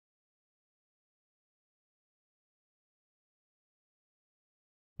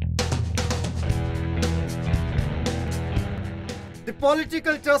The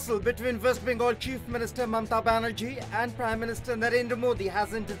political tussle between West Bengal Chief Minister Mamata Banerjee and Prime Minister Narendra Modi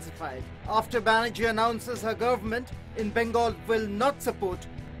has intensified after Banerjee announces her government in Bengal will not support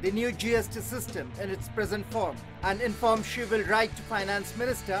the new GST system in its present form and informs she will write to Finance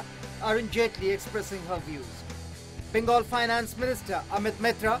Minister Arun Jaitley expressing her views. Bengal Finance Minister Amit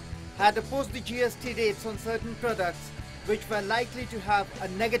MItra had opposed the GST rates on certain products which were likely to have a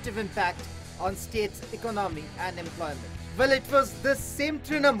negative impact on state's economy and employment. Well, it was this same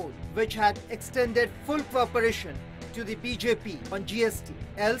Trinamool which had extended full cooperation to the BJP on GST,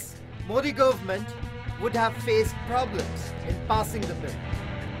 else Modi government would have faced problems in passing the bill.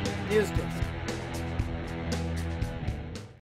 News Desk.